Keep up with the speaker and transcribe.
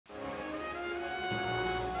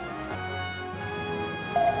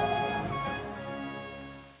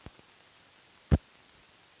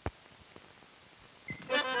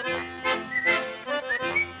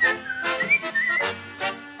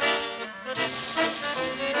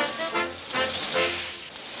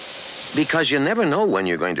Because you never know when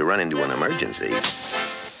you're going to run into an emergency.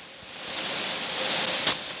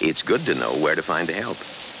 It's good to know where to find help.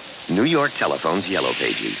 New York Telephone's Yellow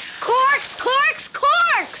Pages. Corks, corks,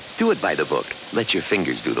 corks! Do it by the book. Let your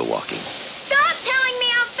fingers do the walking. Stop telling me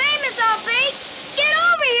how famous I'll be! Get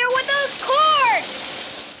over here with those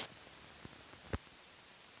corks!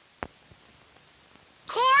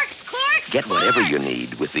 Corks, corks, Get whatever corks! you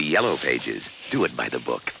need with the Yellow Pages. Do it by the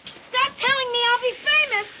book. Stop telling me I'll be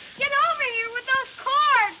famous! Get over here with those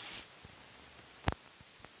corks!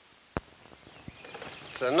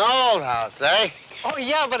 It's an old house, eh? Oh,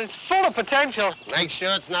 yeah, but it's full of potential. Make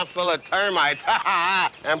sure it's not full of termites.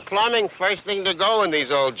 And plumbing, first thing to go in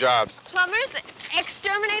these old jobs. Plumbers,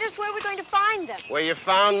 exterminators, where are we going to find them? Where you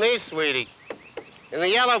found me, sweetie. In the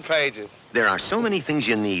Yellow Pages. There are so many things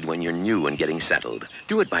you need when you're new and getting settled.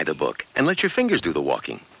 Do it by the book and let your fingers do the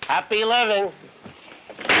walking. Happy living.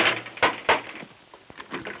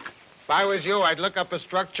 If I was you, I'd look up a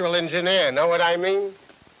structural engineer. Know what I mean?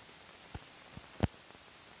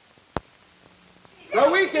 The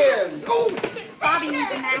weekend! Oh! Bobby needs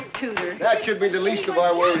a math tutor. That should be the least of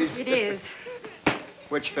our worries. It is.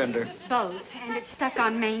 Which fender? Both. And it's stuck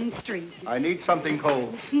on Main Street. I need something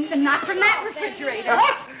cold. Not from that refrigerator.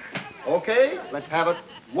 Okay, let's have it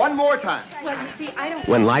one more time. Well, you see, I don't...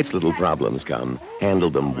 When life's little problems come, handle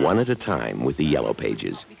them one at a time with the Yellow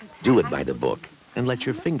Pages. Do it by the book and let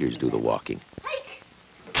your fingers do the walking.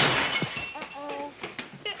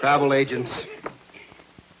 Travel agents.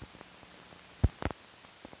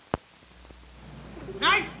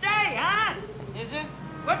 Nice day, huh? Is it?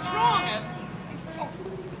 What's wrong, Ed? Oh,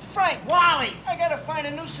 Frank, Wally, I gotta find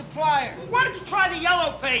a new supplier. Why don't you try the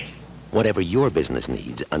Yellow Pages? Whatever your business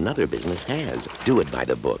needs, another business has. Do it by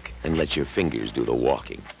the book and let your fingers do the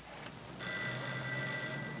walking.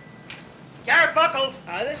 Garrett Buckles.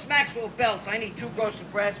 This Maxwell belts. I need 2 gross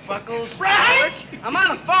of brass buckles. Right? I'm on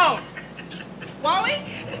the phone. Wally?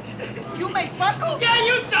 You make buckles? Yeah,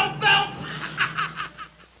 you sell belts.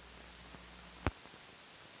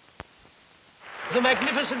 The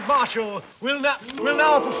magnificent Marshal will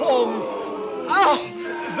now perform,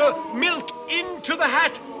 the milk into the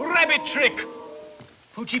hat rabbit trick.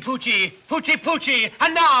 Poochie, poochie, poochie, poochie,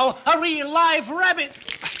 and now a real live rabbit.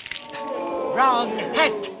 Wrong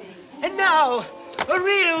hat, and now a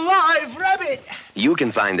real live rabbit. You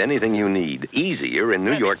can find anything you need easier in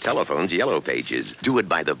New York Telephone's Yellow Pages. Do it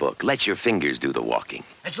by the book. Let your fingers do the walking.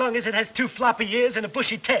 As long as it has 2 floppy ears and a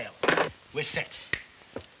bushy tail, we're set.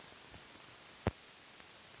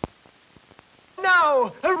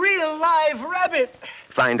 Now, a real live rabbit.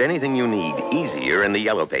 Find anything you need easier in the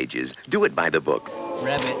Yellow Pages. Do it by the book.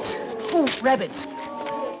 Rabbits. Ooh, rabbits.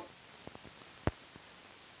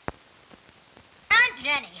 Aunt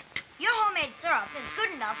Jenny, your homemade syrup is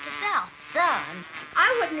good enough to sell. Son,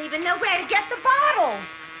 I wouldn't even know where to get the bottle.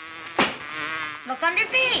 Look under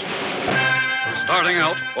B. Starting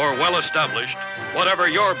out or well-established, whatever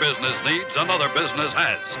your business needs, another business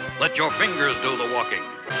has. Let your fingers do the walking.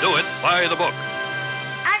 Do it by the book.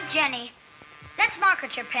 Aunt Jenny, let's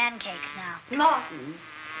market your pancakes now. Martin.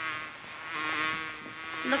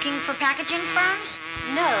 Looking for packaging firms?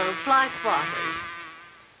 No, fly swatters.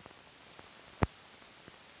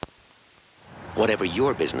 Whatever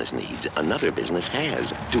your business needs, another business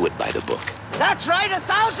has. Do it by the book. That's right,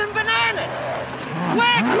 1,000 bananas.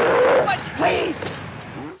 Quick! But please.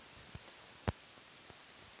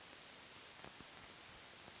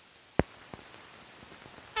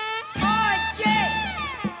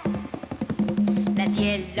 Las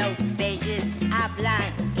Yellow Pages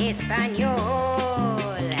hablan español.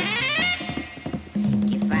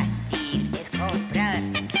 Qué fácil es comprar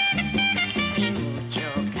sin mucho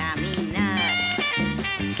caminar.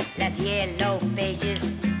 Las Yellow Pages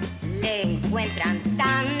le encuentran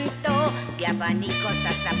tanto, de abanicos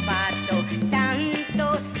a zapatos,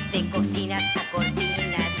 tanto, de cocinas a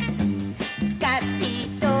cortinas, casi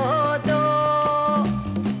todo.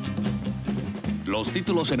 Los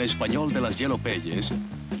títulos en español de las Yellow Pages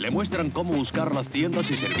le muestran cómo buscar las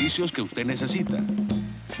tiendas y servicios que usted necesita.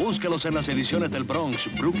 Búsquelos en las ediciones del Bronx,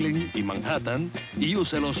 Brooklyn y Manhattan y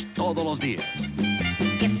úselos todos los días.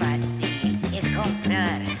 Qué fácil es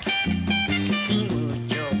comprar, sin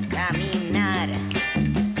mucho caminar.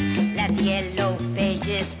 Las Yellow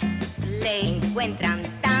Pages le encuentran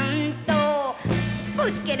tanto.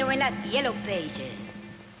 Búsquelo en las Yellow Pages.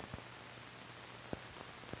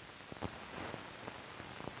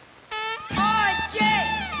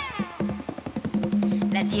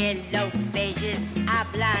 yellow pages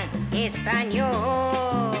hablan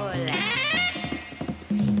español.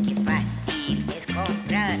 Qué fácil es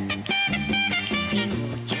comprar sin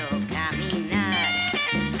mucho caminar.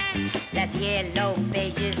 Las yellow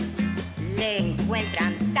pages le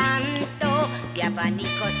encuentran tanto, de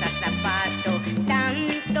abanicos a zapatos,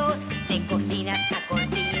 tanto, de cocinas a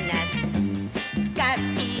cortinas,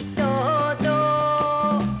 casi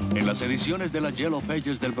todo. En las ediciones de las Yellow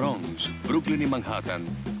Pages del Bronx, Brooklyn y Manhattan,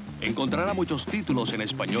 encontrará muchos títulos en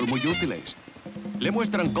español muy útiles. Le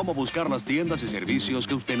muestran cómo buscar las tiendas y servicios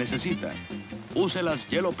que usted necesita. Use las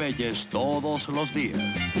Yellow Pages todos los días.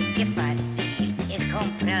 Qué fácil es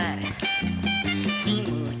comprar,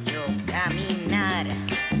 sin mucho caminar.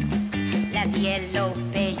 Las Yellow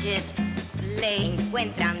Pages le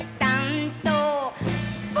encuentran tanto.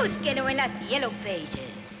 Búsquelo en las Yellow Pages.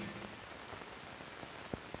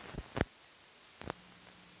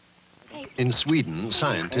 In Sweden,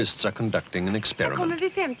 scientists are conducting an experiment.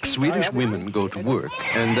 Swedish women go to work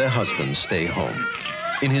and their husbands stay home.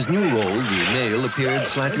 In his new role, the male appeared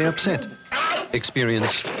slightly upset,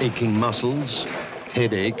 experienced aching muscles,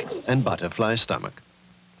 headache, and butterfly stomach.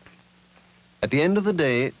 At the end of the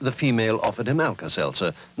day, the female offered him Alka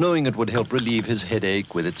Seltzer, knowing it would help relieve his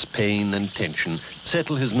headache with its pain and tension,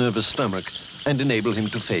 settle his nervous stomach, and enable him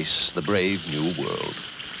to face the brave new world.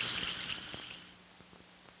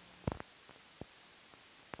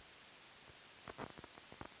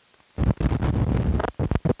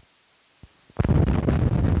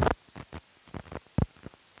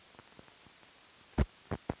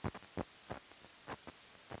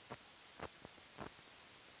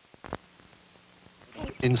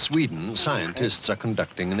 In Sweden, scientists are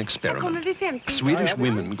conducting an experiment. Swedish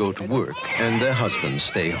women go to work and their husbands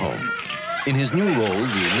stay home. In his new role,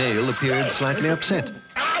 the male appeared slightly upset,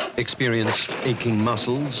 experienced aching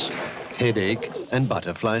muscles, headache, and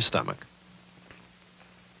butterfly stomach.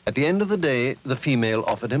 At the end of the day, the female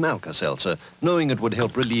offered him Alka Seltzer, knowing it would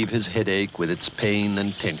help relieve his headache with its pain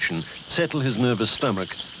and tension, settle his nervous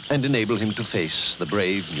stomach, and enable him to face the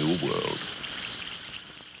brave new world.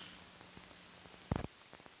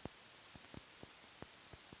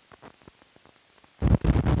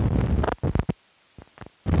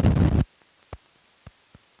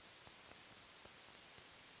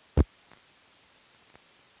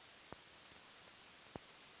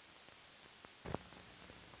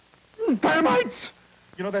 Termites!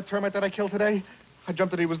 You know that termite that I killed today? I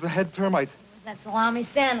jumped that he was the head termite. That salami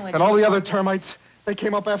sandwich. And all the other termites, they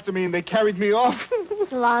came up after me and they carried me off.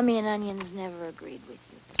 Salami and onions never agreed with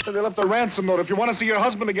you. And they left a ransom note. If you want to see your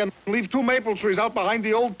husband again, leave 2 maple trees out behind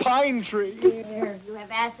the old pine tree. Here, you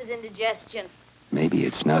have acid indigestion. Maybe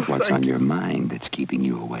it's not what's on your mind that's keeping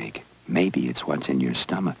you awake. Maybe it's what's in your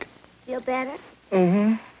stomach. Feel better?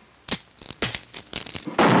 Mm-hmm.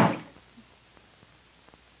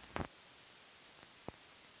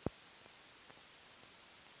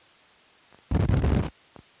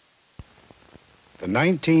 The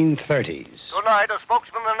 1930s. Tonight, a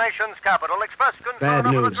spokesman of the nation's capital expressed concern Bad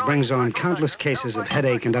over news brings on countless cases of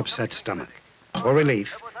headache and upset stomach. For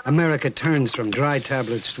relief, America turns from dry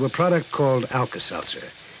tablets to a product called Alka Seltzer,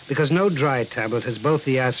 because no dry tablet has both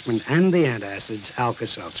the aspirin and the antacids Alka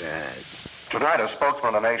Seltzer has. Tonight, a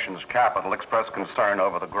spokesman of the nation's capital expressed concern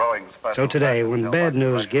over the growing special... So today, when bad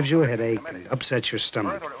news gives you a headache and upsets your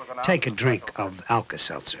stomach, take a drink of Alka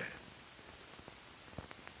Seltzer.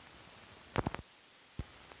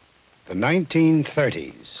 The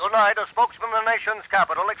 1930s. Tonight, a spokesman of the nation's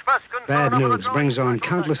capital expressed concern Bad over news brings on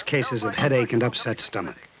countless cases of headache and upset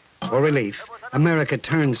stomach. For relief, America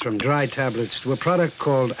turns from dry tablets to a product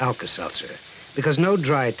called Alka Seltzer, because no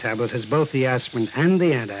dry tablet has both the aspirin and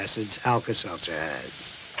the antacids Alka Seltzer has.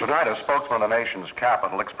 Tonight, a spokesman of the nation's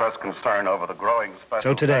capital expressed concern over the growing special...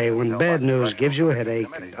 So today, when bad news gives you a headache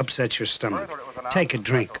and upsets your stomach, take a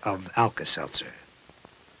drink of Alka Seltzer.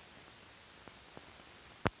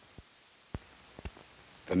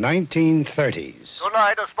 The 1930s.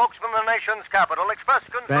 Tonight, a spokesman of the nation's capital expressed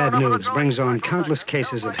concern Bad over the news brings on countless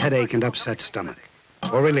cases of headache and upset stomach.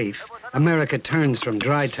 For relief, America turns from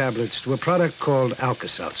dry tablets to a product called Alka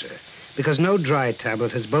Seltzer, because no dry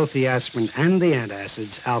tablet has both the aspirin and the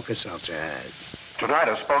antacids Alka Seltzer has. Tonight,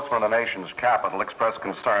 a spokesman of the nation's capital expressed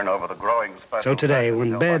concern over the growing special... So today,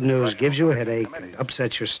 when bad news gives you a headache and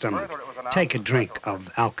upsets your stomach, take a drink of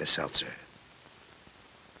Alka Seltzer.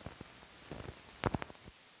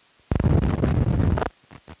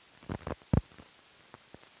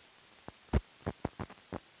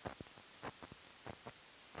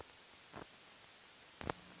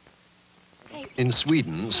 In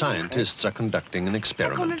Sweden, scientists are conducting an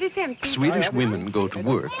experiment. Swedish women go to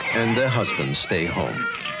work and their husbands stay home.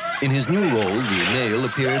 In his new role, the male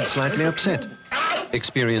appeared slightly upset,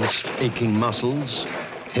 experienced aching muscles,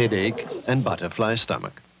 headache, and butterfly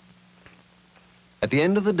stomach. At the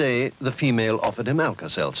end of the day, the female offered him Alka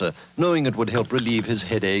Seltzer, knowing it would help relieve his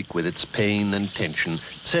headache with its pain and tension,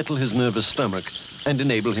 settle his nervous stomach, and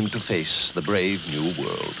enable him to face the brave new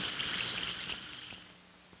world.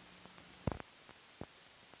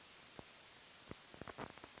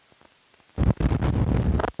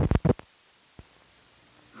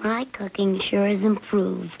 My cooking sure has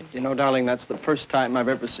improved. You know, darling, that's the first time I've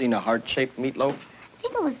ever seen a heart-shaped meatloaf. I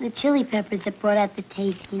think it was the chili peppers that brought out the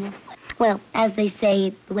taste, you know. Well, as they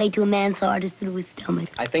say, the way to a man's heart is through his stomach.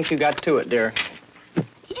 I think you got to it, dear. Did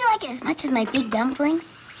you like it as much as my big dumplings?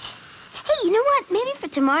 Hey, you know what? Maybe for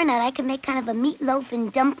tomorrow night I could make kind of a meatloaf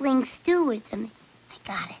and dumpling stew or something. I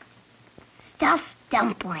got it. Stuffed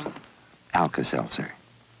dumpling. Alka Seltzer,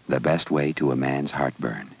 the best way to a man's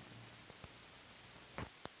heartburn.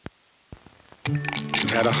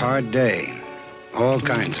 You've had a hard day. All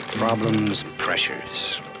kinds of problems and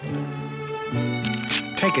pressures.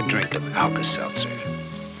 Take a drink of Alka Seltzer.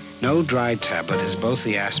 No dry tablet has both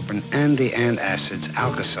the aspirin and the antacids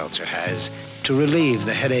Alka Seltzer has to relieve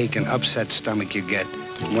the headache and upset stomach you get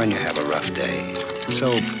when you have a rough day.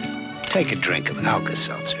 So, take a drink of Alka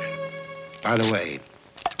Seltzer. By the way,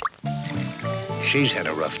 she's had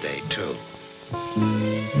a rough day, too.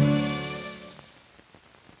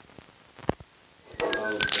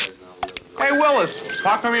 Hey, Willis,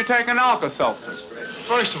 how come you're taking Alka Seltzer?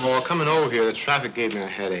 First of all, coming over here, the traffic gave me a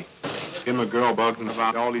headache. Then my girl bugged me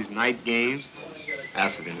about all these night games.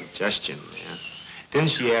 Acid indigestion, man. Then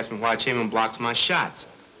she asked me why Jemima blocks my shots.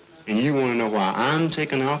 And you want to know why I'm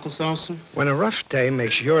taking Alka Seltzer? When a rough day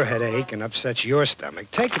makes your head ache and upsets your stomach,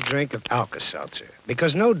 take a drink of Alka Seltzer.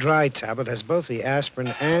 Because no dry tablet has both the aspirin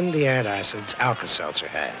and the antacids Alka Seltzer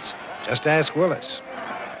has. Just ask Willis.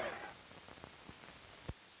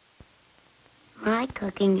 My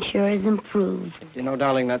cooking sure has improved. You know,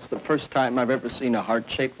 darling, that's the first time I've ever seen a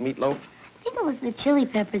heart-shaped meatloaf. I think it was the chili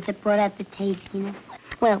peppers that brought out the taste, you know.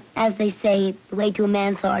 Well, as they say, the way to a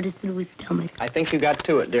man's heart is through his stomach. I think you got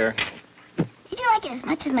to it, dear. Did you like it as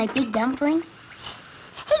much as my big dumplings?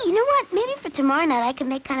 Hey, you know what? Maybe for tomorrow night I could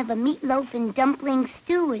make kind of a meatloaf and dumpling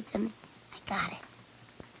stew or something. I got it.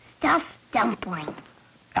 Stuffed dumpling.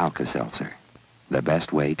 Alka Seltzer, the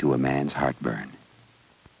best way to a man's heartburn.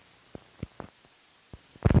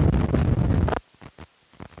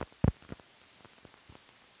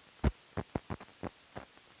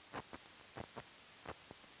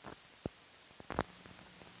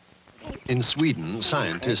 In Sweden,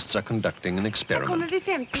 scientists are conducting an experiment.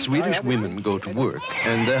 Swedish women go to work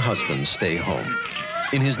and their husbands stay home.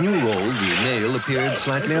 In his new role, the male appeared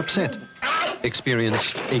slightly upset,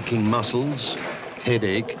 experienced aching muscles,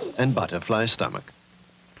 headache, and butterfly stomach.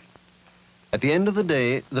 At the end of the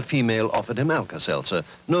day, the female offered him Alka Seltzer,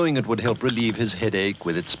 knowing it would help relieve his headache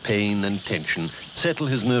with its pain and tension, settle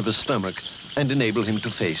his nervous stomach, and enable him to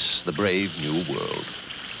face the brave new world.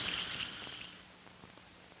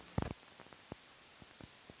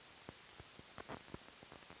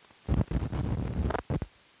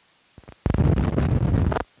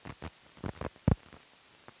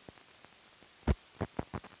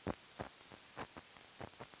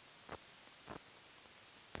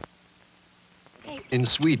 In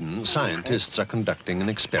Sweden, scientists are conducting an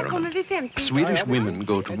experiment. Swedish women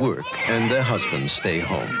go to work and their husbands stay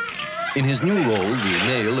home. In his new role, the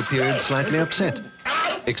male appeared slightly upset,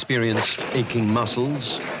 experienced aching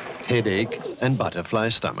muscles, headache, and butterfly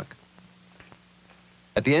stomach.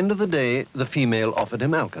 At the end of the day, the female offered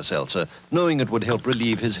him Alka Seltzer, knowing it would help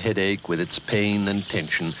relieve his headache with its pain and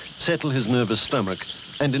tension, settle his nervous stomach,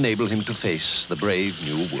 and enable him to face the brave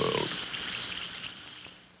new world.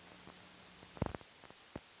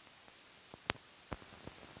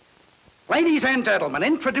 Ladies and gentlemen,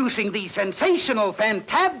 introducing the sensational,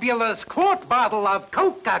 fantabulous quart bottle of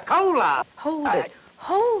Coca Cola.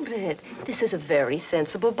 Hold it. This is a very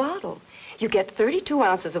sensible bottle. You get 32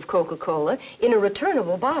 ounces of Coca-Cola in a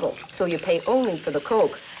returnable bottle, so you pay only for the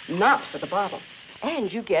Coke, not for the bottle.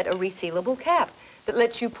 And you get a resealable cap that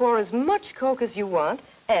lets you pour as much Coke as you want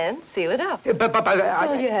and seal it up. That's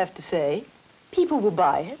all you have to say. People will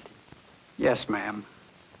buy it. Yes, ma'am.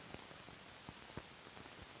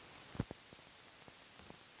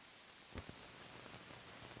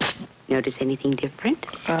 Notice anything different?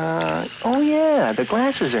 Oh, yeah, the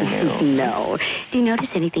glasses are new. No. Do you notice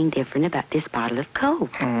anything different about this bottle of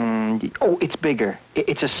Coke? Oh, it's bigger.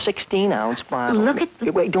 It's a 16-ounce bottle. Look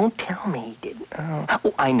at... Wait, don't tell me.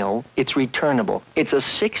 Oh, I know. It's returnable. It's a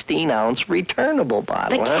 16-ounce returnable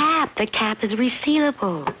bottle. The cap is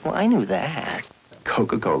resealable. Well, I knew that.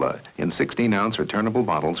 Coca-Cola in 16-ounce returnable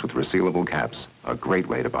bottles with resealable caps. A great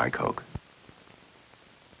way to buy Coke.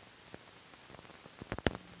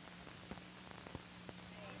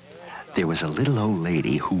 There was a little old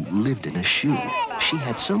lady who lived in a shoe. She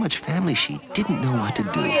had so much family she didn't know what to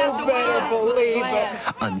do. You better believe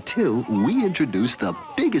it. Until we introduced the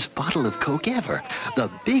biggest bottle of Coke ever.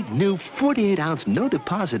 The big new 48-ounce, no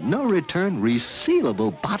deposit, no return,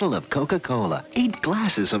 resealable bottle of Coca-Cola. 8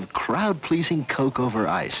 glasses of crowd-pleasing Coke over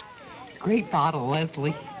ice. Great bottle,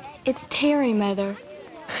 Leslie. It's Terry, Mother.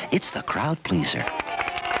 It's the crowd pleaser.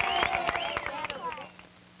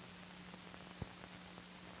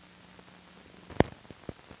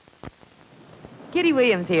 Kitty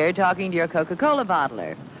Williams here, talking to your Coca-Cola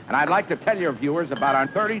bottler. And I'd like to tell your viewers about our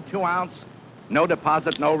 32-ounce, no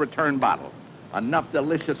deposit, no return bottle. Enough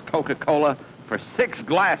delicious Coca-Cola for 6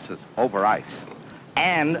 glasses over ice.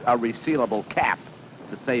 And a resealable cap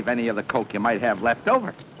to save any of the Coke you might have left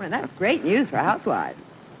over. Well, that's great news for housewives.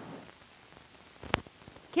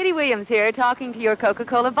 Kitty Williams here, talking to your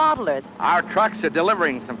Coca-Cola bottler. Our trucks are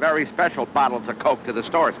delivering some very special bottles of Coke to the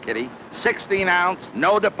stores, Kitty. 16-ounce,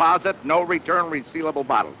 no deposit, no return, resealable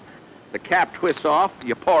bottles. The cap twists off,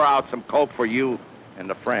 you pour out some Coke for you and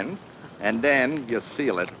a friend, and then you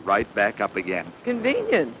seal it right back up again.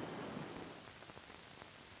 Convenient.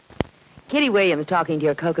 Kitty Williams, talking to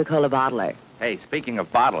your Coca-Cola bottler. Hey, speaking of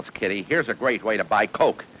bottles, Kitty, here's a great way to buy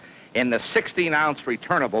Coke. In the 16-ounce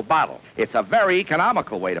returnable bottle. It's a very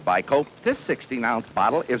economical way to buy Coke. This 16-ounce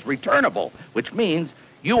bottle is returnable, which means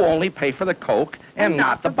you only pay for the Coke and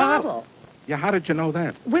not the bottle. Yeah, how did you know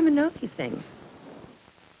that? Women know these things.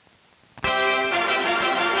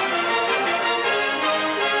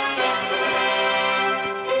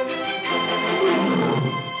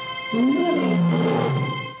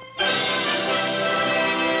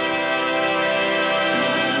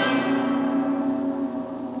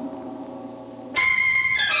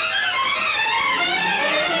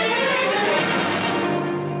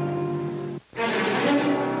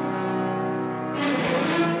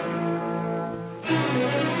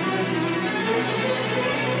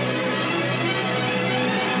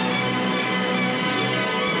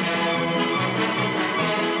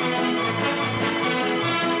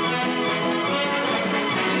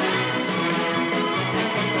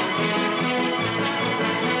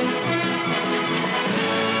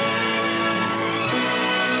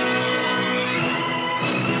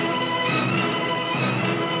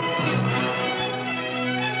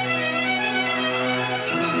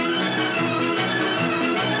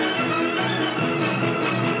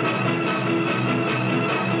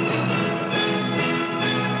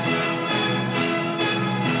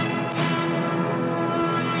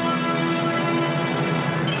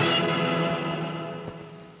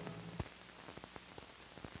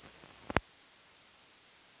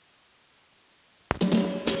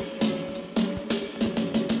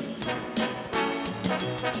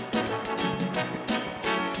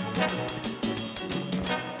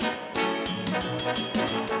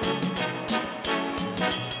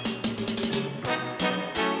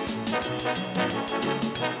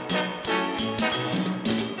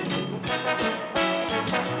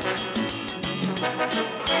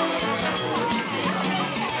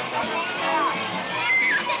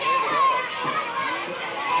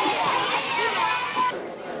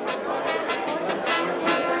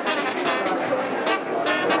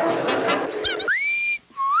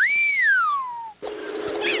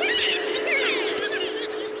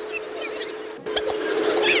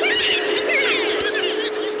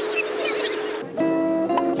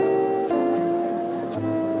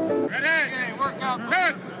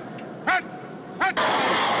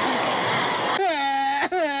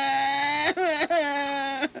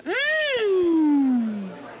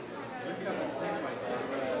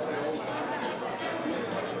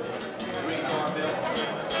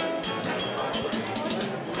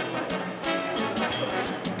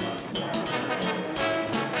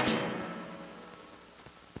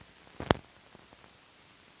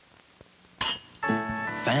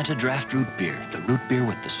 Fanta draft root beer, the root beer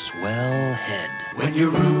with the swell head. When your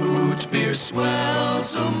root beer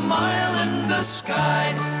swells a mile in the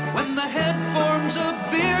sky, when the head forms a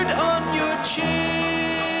beard on your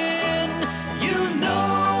chin, you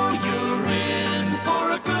know you're in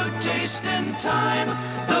for a good taste in time.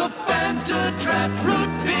 The Fanta Fanta Draft Root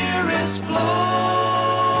Beer is flowing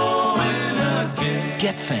again.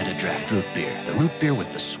 Get Fanta Draft Root Beer, the root beer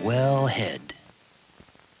with the swell head.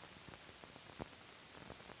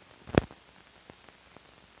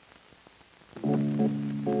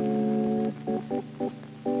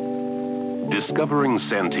 Discovering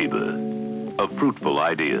Santiba, a fruitful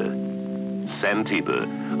idea. Santiba,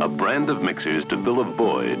 a brand of mixers to fill a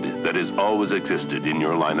void that has always existed in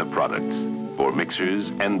your line of products, for mixers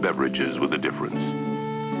and beverages with a difference.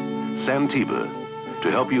 Santiba,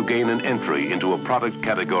 to help you gain an entry into a product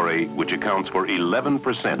category which accounts for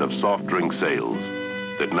 11% of soft drink sales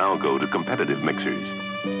that now go to competitive mixers.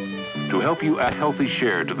 To help you add healthy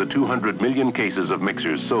share to the 200 million cases of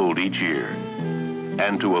mixers sold each year,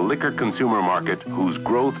 and to a liquor consumer market whose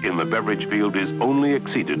growth in the beverage field is only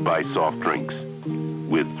exceeded by soft drinks,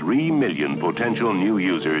 with 3 million potential new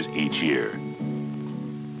users each year.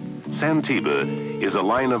 Santiba is a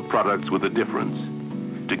line of products with a difference,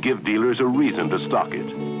 to give dealers a reason to stock it,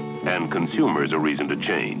 and consumers a reason to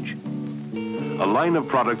change. A line of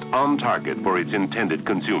products on target for its intended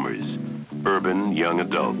consumers, urban young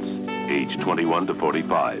adults, age 21 to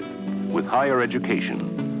 45, with higher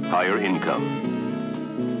education, higher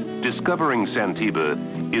income. Discovering Santiba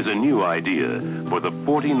is a new idea for the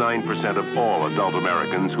 49% of all adult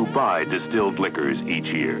Americans who buy distilled liquors each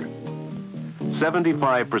year.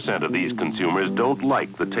 75% of these consumers don't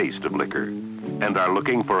like the taste of liquor and are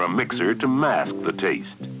looking for a mixer to mask the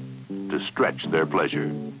taste, to stretch their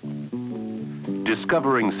pleasure.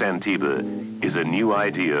 Discovering Santiba is a new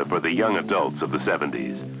idea for the young adults of the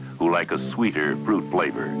 70s who like a sweeter fruit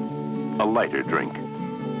flavor, a lighter drink.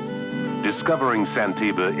 Discovering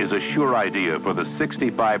Santiba is a sure idea for the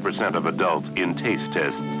 65% of adults in taste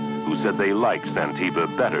tests who said they liked Santiba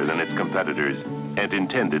better than its competitors and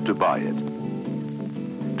intended to buy it.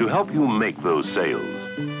 To help you make those sales,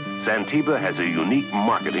 Santiba has a unique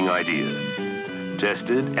marketing idea,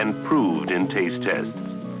 tested and proved in taste tests,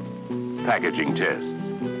 packaging tests,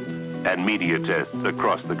 and media tests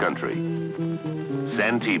across the country.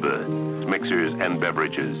 Santiba, mixers and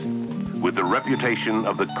beverages, with the reputation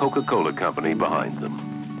of the Coca Cola Company behind them.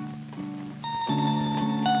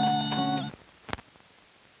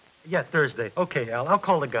 Yeah, Thursday. Okay, Al, I'll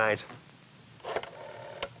call the guys.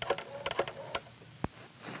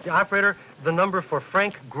 Yeah, operator, the number for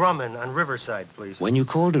Frank Grumman on Riverside, please. When you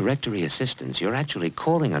call directory assistance, you're actually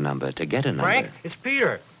calling a number to get a number. Frank, it's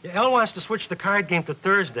Peter. Yeah, Al wants to switch the card game to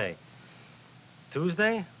Thursday.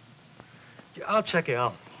 Tuesday? Yeah, I'll check it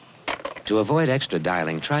out. To avoid extra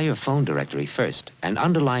dialing, try your phone directory first and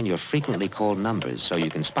underline your frequently called numbers so you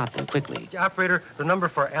can spot them quickly. Yeah, operator, the number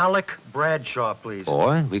for Alec Bradshaw, please.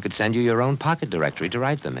 Or we could send you your own pocket directory to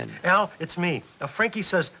write them in. Al, it's me. Frankie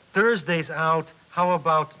says Thursday's out. How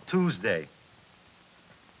about Tuesday?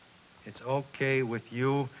 It's okay with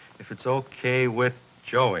you if it's okay with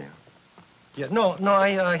Joey. Yeah, no,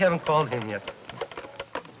 I haven't called him yet.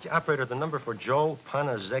 Operator, the number for Joe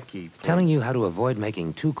Panazecki, please. Telling you how to avoid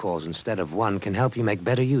making 2 calls instead of 1 can help you make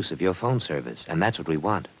better use of your phone service. And that's what we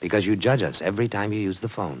want, because you judge us every time you use the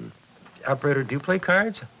phone. Operator, do you play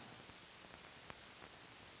cards?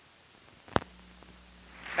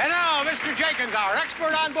 And now, Mr. Jenkins, our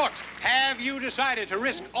expert on books. Have you decided to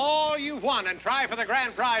risk all you've won and try for the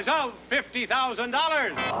grand prize of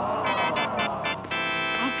 $50,000? I'll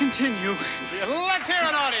continue. Let's hear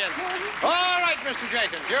an audience. All right, Mr.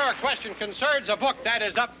 Jenkins, your question concerns a book that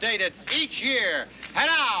is updated each year. And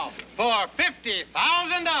now, for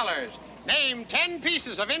 $50,000, name 10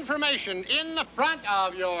 pieces of information in the front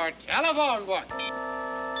of your telephone book.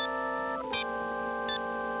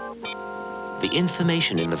 The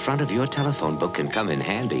information in the front of your telephone book can come in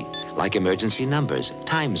handy, like emergency numbers,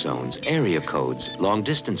 time zones, area codes,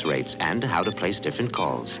 long-distance rates, and how to place different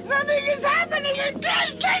calls. Nothing is happening. I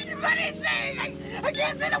can't do anything. I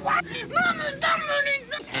can't say the word. Mama's dumbling.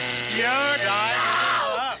 You're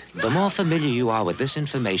dying. The more familiar you are with this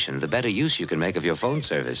information, the better use you can make of your phone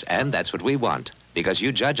service, and that's what we want, because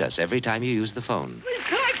you judge us every time you use the phone. Please,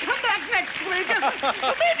 can I come back next week?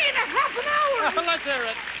 Maybe in a half an hour. Let's hear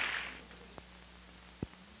it.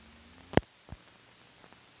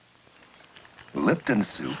 Lipton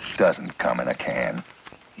soup doesn't come in a can.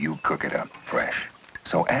 You cook it up fresh.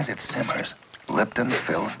 So as it simmers, Lipton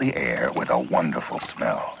fills the air with a wonderful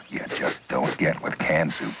smell you just don't get with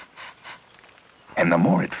canned soup. And the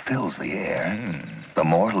more it fills the air, the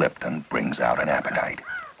more Lipton brings out an appetite.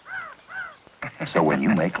 So when you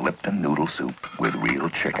make Lipton noodle soup with real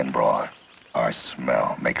chicken broth, our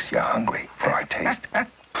smell makes you hungry for our taste.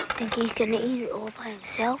 Think he's gonna eat it all by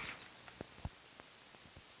himself?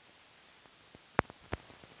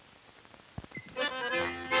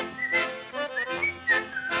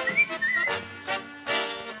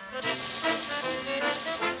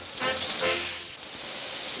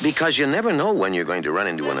 Because you never know when you're going to run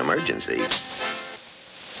into an emergency.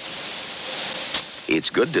 It's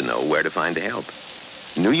good to know where to find help.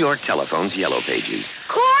 New York Telephone's Yellow Pages.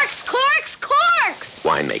 Corks, corks, corks!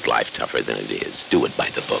 Why make life tougher than it is? Do it by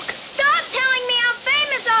the book. Stop telling me how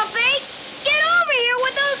famous I'll be! Get over here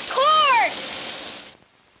with those corks!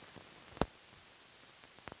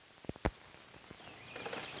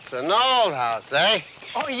 It's an old house, eh?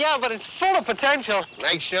 Oh, yeah, but it's full of potential.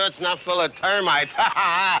 Make sure it's not full of termites.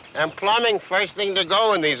 And plumbing, first thing to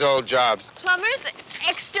go in these old jobs. Plumbers,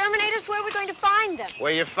 exterminators, where are we going to find them?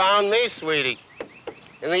 Where you found me, sweetie.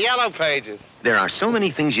 In the Yellow Pages. There are so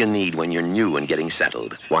many things you need when you're new and getting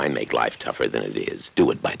settled. Why make life tougher than it is?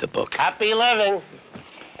 Do it by the book. Happy living.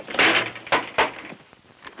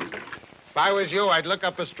 If I was you, I'd look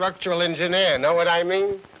up a structural engineer. Know what I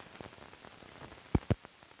mean?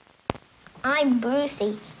 I'm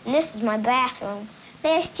Brucey, and this is my bathroom.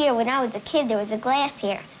 Last year, when I was a kid, there was a glass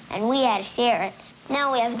here, and we had to share it.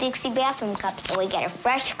 Now we have Dixie bathroom cups, so we get a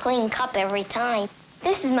fresh, clean cup every time.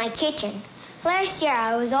 This is my kitchen. Last year,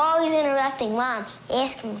 I was always interrupting Mom,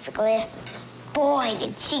 asking for glasses. Boy,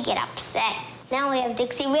 did she get upset. Now we have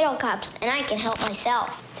Dixie Widow cups, and I can help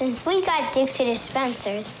myself. Since we got Dixie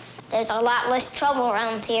dispensers, there's a lot less trouble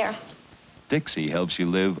around here. Dixie helps you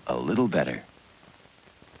live a little better.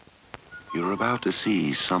 You're about to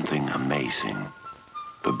see something amazing.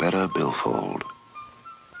 The better billfold.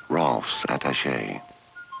 Rolfs Attache.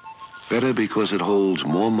 Better because it holds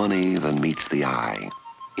more money than meets the eye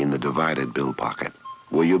in the divided bill pocket,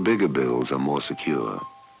 where your bigger bills are more secure.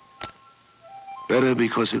 Better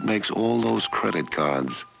because it makes all those credit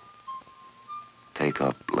cards take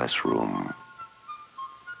up less room.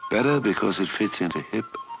 Better because it fits into hip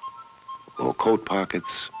or coat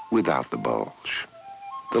pockets without the bulge.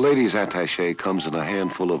 The ladies' attaché comes in a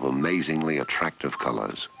handful of amazingly attractive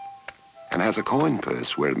colors and has a coin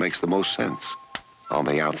purse where it makes the most sense, on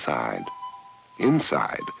the outside.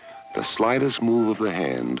 Inside, the slightest move of the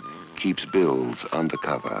hand keeps bills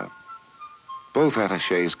undercover. Both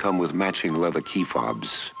attachés come with matching leather key fobs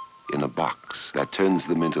in a box that turns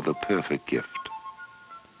them into the perfect gift.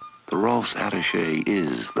 The Rolfs attaché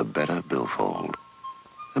is the better billfold.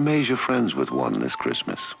 Amaze your friends with one this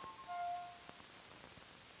Christmas.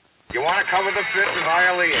 You want to cover the fifth of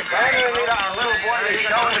Hialeah? Hey, we need our little boy to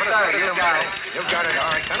show us the third. You got it. You've got it.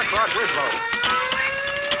 All right, 10 o'clock, Wislow.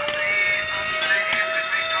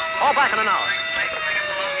 All back in an hour.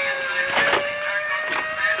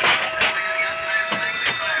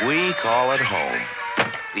 We call it home.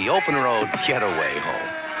 The open road getaway home.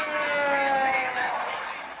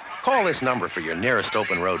 Call this number for your nearest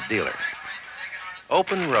open road dealer.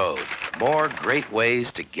 Open Road. More great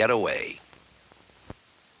ways to get away.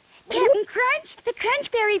 Captain Crunch, the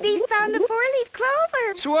Crunchberry Beast found the four-leaf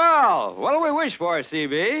clover. Swell! What do we wish for,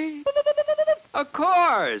 CB? Of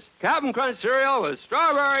course! Captain Crunch cereal with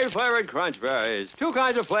strawberry-flavored crunch berries. 2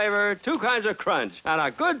 kinds of flavor, 2 kinds of crunch, and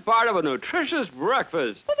a good part of a nutritious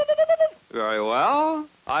breakfast. Very well.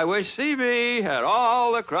 I wish CB had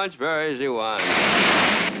all the crunch berries he wants.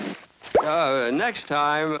 Next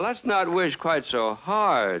time, let's not wish quite so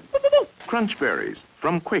hard. Crunch berries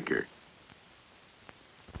from Quaker.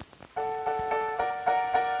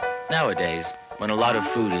 Nowadays, when a lot of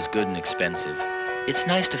food is good and expensive, it's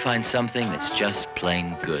nice to find something that's just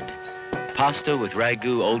plain good. Pasta with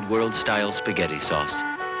Ragu Old World style spaghetti sauce.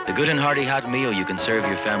 The good and hearty hot meal you can serve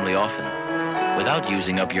your family often without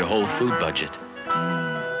using up your whole food budget.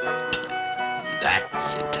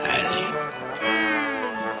 That's Italian.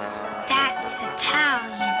 That's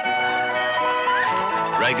Italian.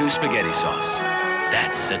 Ragu spaghetti sauce.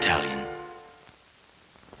 That's Italian.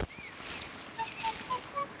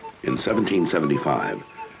 In 1775,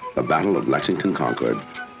 the Battle of Lexington Concord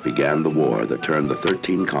began the war that turned the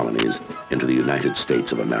 13 colonies into the United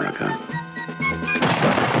States of America.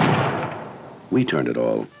 We turned it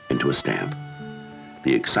all into a stamp.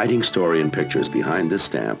 The exciting story and pictures behind this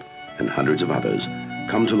stamp and hundreds of others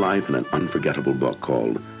come to life in an unforgettable book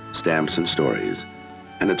called Stamps and Stories.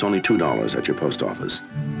 And it's only $2 at your post office,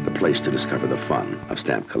 the place to discover the fun of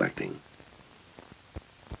stamp collecting.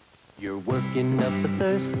 You're working up a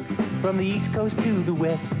thirst from the East Coast to the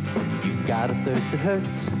West. You've got a thirst that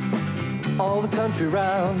hurts all the country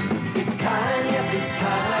round. It's time, yes, it's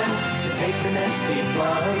time to take the Nestle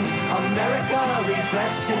plunge. America,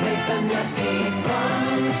 refreshing, take the Nestle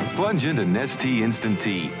plunge. Plunge into Nestle Instant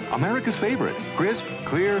Tea, America's favorite. Crisp,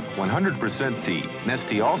 clear, 100% tea.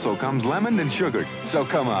 Nestle also comes lemoned and sugared, so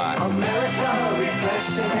come on. America,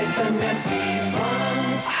 refreshing, take the Nestle plunge.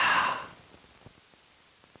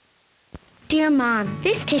 Dear Mom,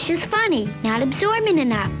 this tissue's funny, not absorbent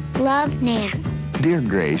enough. Love, Nan. Dear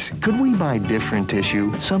Grace, could we buy different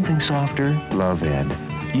tissue? Something softer? Love, Ed.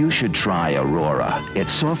 You should try Aurora.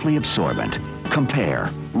 It's softly absorbent.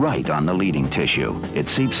 Compare. Right on the leading tissue. It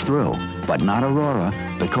seeps through, but not Aurora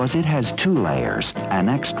because it has 2 layers, an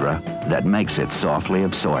extra that makes it softly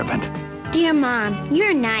absorbent. Dear Mom,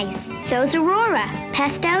 you're nice. So's Aurora.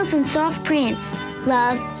 Pastels and soft prints.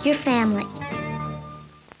 Love, your family.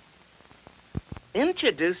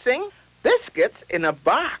 Introducing Biscuits in a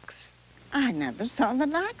box. I never saw the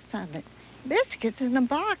likes of it. Biscuits in a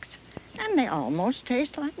box, and they almost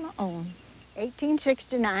taste like my own.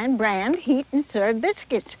 1869 brand heat and serve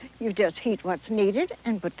biscuits. You just heat what's needed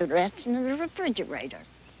and put the rest in the refrigerator.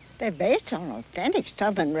 They're based on authentic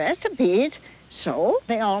Southern recipes, so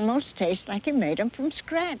they almost taste like you made them from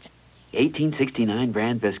scratch. 1869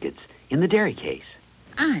 brand biscuits in the dairy case.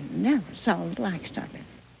 I never saw the likes of it.